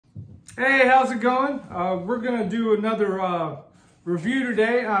Hey, how's it going? We're gonna do another review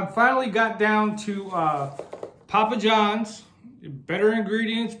today. I finally got down to Papa John's. Better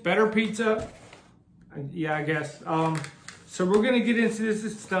ingredients, better pizza. Yeah, I guess. So we're gonna get into this.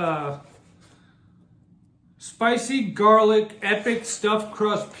 It's the spicy garlic epic stuffed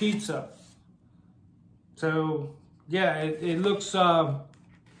crust pizza. So yeah, it looks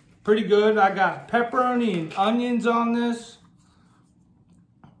pretty good. I got pepperoni and onions on this.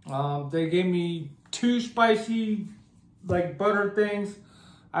 They gave me 2 spicy, like butter things.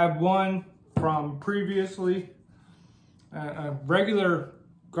 I have one from previously, a regular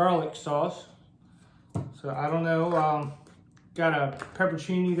garlic sauce. So I don't know, got a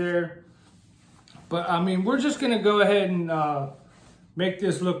pepperoni there. But I mean, we're just gonna go ahead and make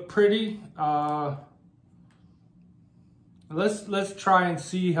this look pretty. Let's try and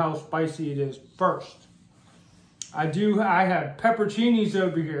see how spicy it is first. I have pepperoncinis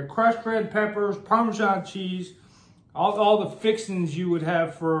over here, crushed red peppers, Parmesan cheese, all the fixings you would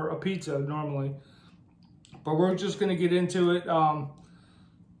have for a pizza normally. But we're just gonna get into it.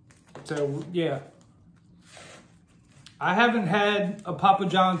 So yeah, I haven't had a Papa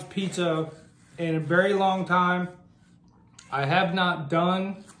John's pizza in a very long time. I have not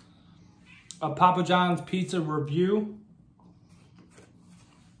done a Papa John's pizza review.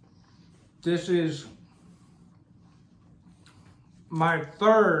 This is my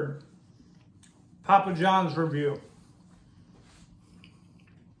 3rd Papa John's review.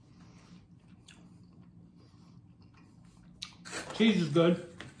 Cheese is good.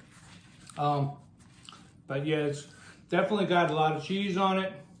 But yeah, it's definitely got a lot of cheese on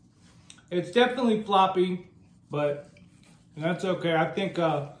it. It's definitely floppy, but that's okay. I think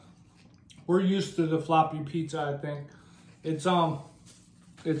we're used to the floppy pizza, I think. It's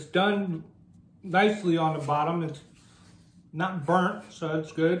done nicely on the bottom. It's not burnt, so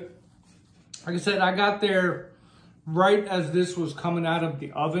that's good. Like I said, I got there right as this was coming out of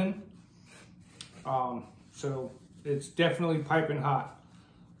the oven. So it's definitely piping hot.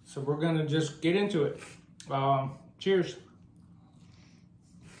 So we're gonna just get into it. Cheers.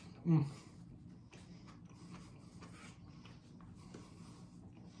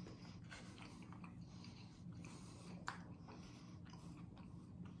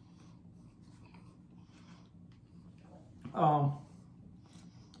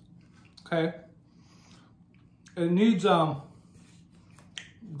 Okay. It needs garlic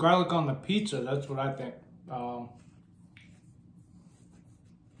on the pizza, that's what I think.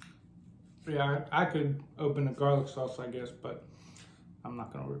 Yeah, I could open a garlic sauce, I guess, but I'm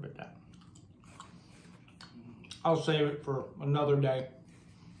not gonna worry about that. I'll save it for another day.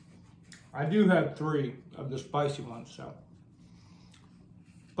 I do have 3 of the spicy ones, so.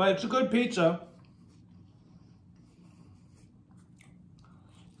 But it's a good pizza.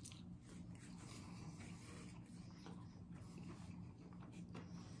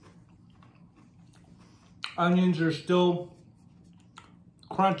 Onions are still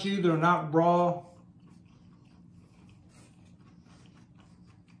crunchy, they're not raw.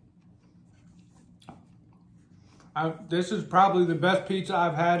 This is probably the best pizza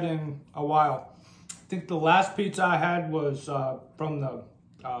I've had in a while. I think the last pizza I had was from the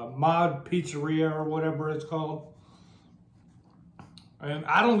Mod Pizzeria or whatever it's called. And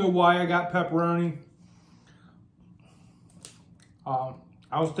I don't know why I got pepperoni.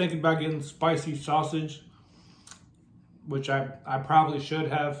 I was thinking about getting spicy sausage, which I probably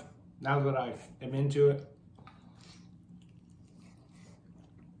should have now that I am into it.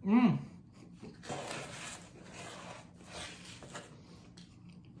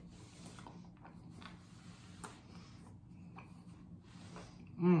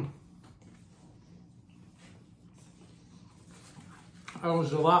 That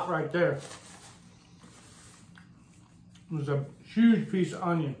was a lot right there. It was a huge piece of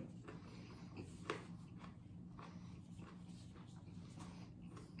onion.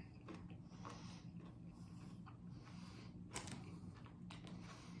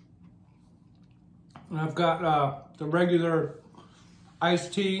 And I've got the regular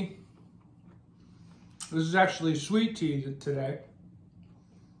iced tea. This is actually sweet tea today.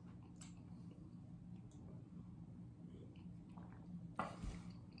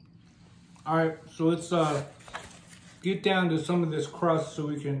 All right, so let's get down to some of this crust so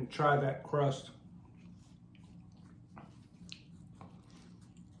we can try that crust.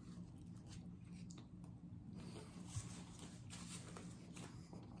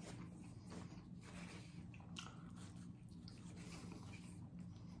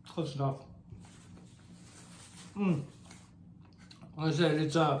 Close enough. Like I said,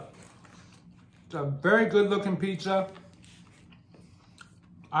 it's a very good looking pizza.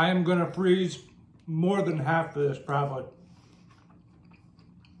 I am gonna freeze more than half of this probably.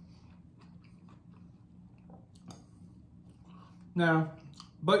 Now,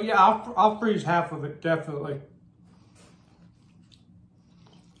 but yeah, I'll freeze half of it definitely.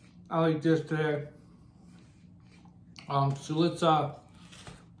 I'll eat this today. So let's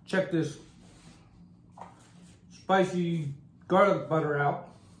check this spicy garlic butter out.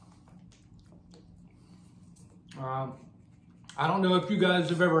 I don't know if you guys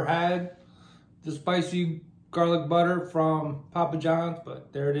have ever had the spicy garlic butter from Papa John's,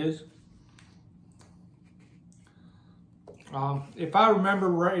 but there it is. If I remember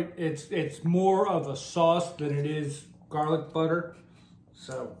right, it's more of a sauce than it is garlic butter.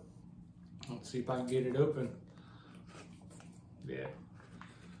 So let's see if I can get it open. Yeah.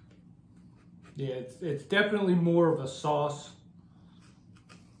 Yeah, it's definitely more of a sauce.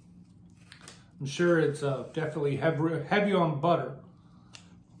 I'm sure it's definitely heavy on butter.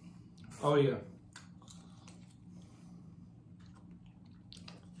 Oh yeah.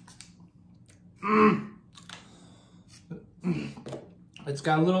 It's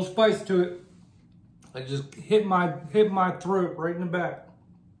got a little spice to it. I just hit my throat right in the back.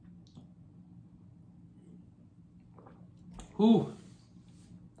 Ooh.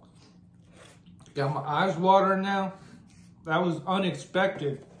 Got my eyes watering now. That was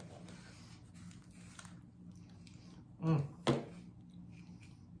unexpected.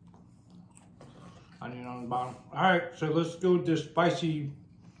 Onion on the bottom. All right, so let's go with this spicy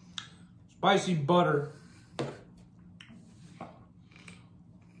butter.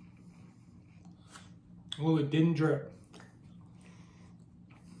 Oh, it didn't drip.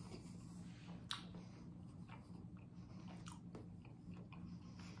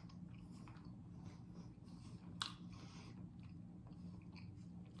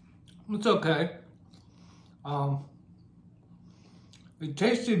 It's okay. It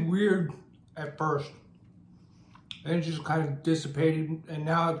tasted weird at first, and it just kind of dissipated, and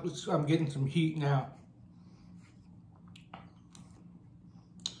now I'm getting some heat now.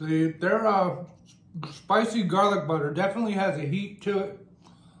 See, their spicy garlic butter definitely has a heat to it.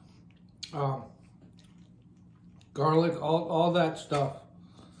 Garlic, all that stuff.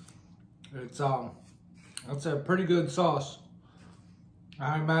 It's a pretty good sauce.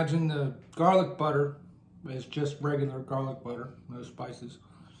 I imagine the garlic butter is just regular garlic butter, no spices.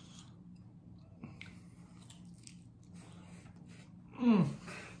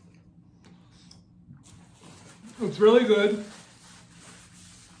 It's really good.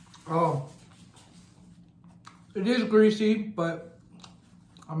 Oh, it is greasy, but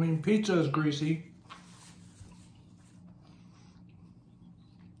I mean, pizza is greasy.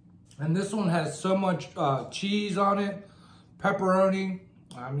 And this one has so much cheese on it, pepperoni.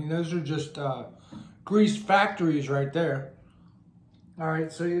 I mean, those are just grease factories right there. All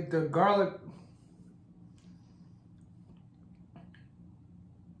right, so the garlic.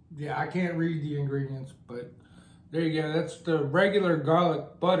 Yeah, I can't read the ingredients, but there you go. That's the regular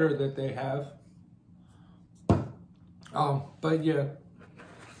garlic butter that they have. But yeah,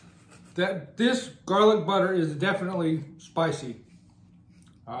 this garlic butter is definitely spicy.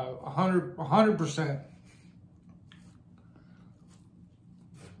 100%.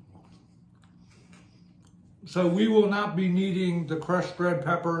 So we will not be needing the crushed red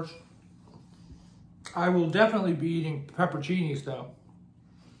peppers. I will definitely be eating pepperoncinis though.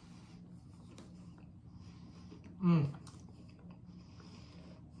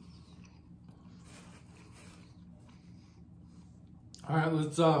 All right,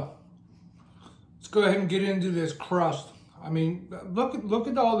 let's go ahead and get into this crust. I mean, look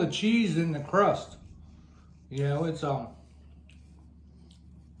at all the cheese in the crust. You know, it's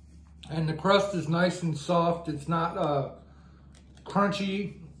and the crust is nice and soft. It's not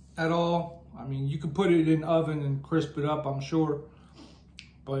crunchy at all. I mean, you could put it in the oven and crisp it up, I'm sure.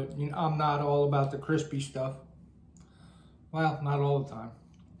 But you know, I'm not all about the crispy stuff. Well, not all the time.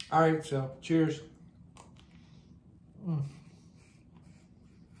 All right, so cheers.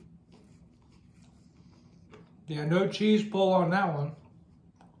 Yeah, no cheese pull on that one.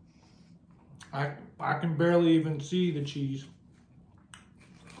 I can barely even see the cheese.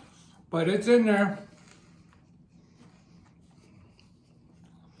 But it's in there.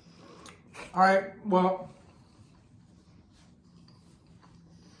 All right, well.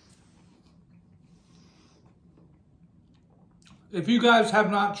 If you guys have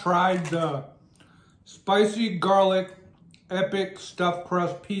not tried the spicy garlic epic stuffed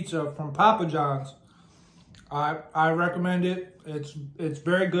crust pizza from Papa John's, I recommend it. It's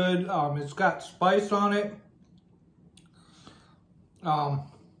very good. It's got spice on it.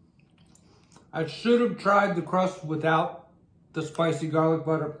 I should have tried the crust without the spicy garlic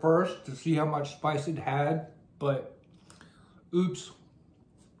butter first to see how much spice it had, but oops.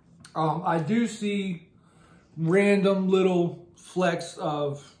 I do see random little flecks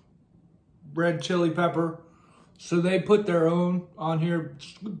of red chili pepper, so they put their own on here.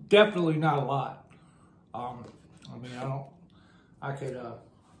 Definitely not a lot. I mean, I could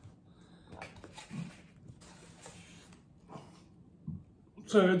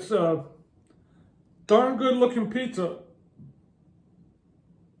so it's a darn good looking pizza.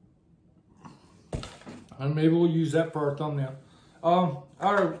 And maybe we'll use that for our thumbnail. All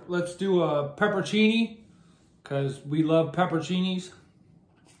right, let's do a peppercini, because we love pepperoncinis.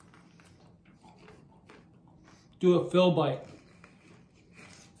 Do a fill bite.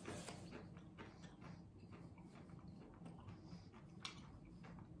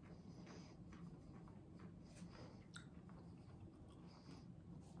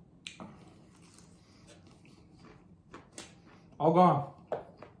 All gone.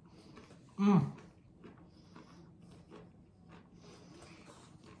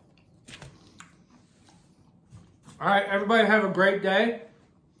 All right, everybody have a great day.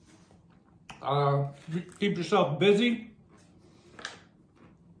 Keep yourself busy.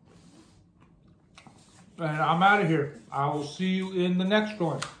 And I'm out of here. I will see you in the next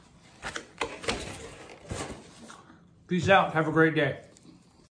one. Peace out. Have a great day.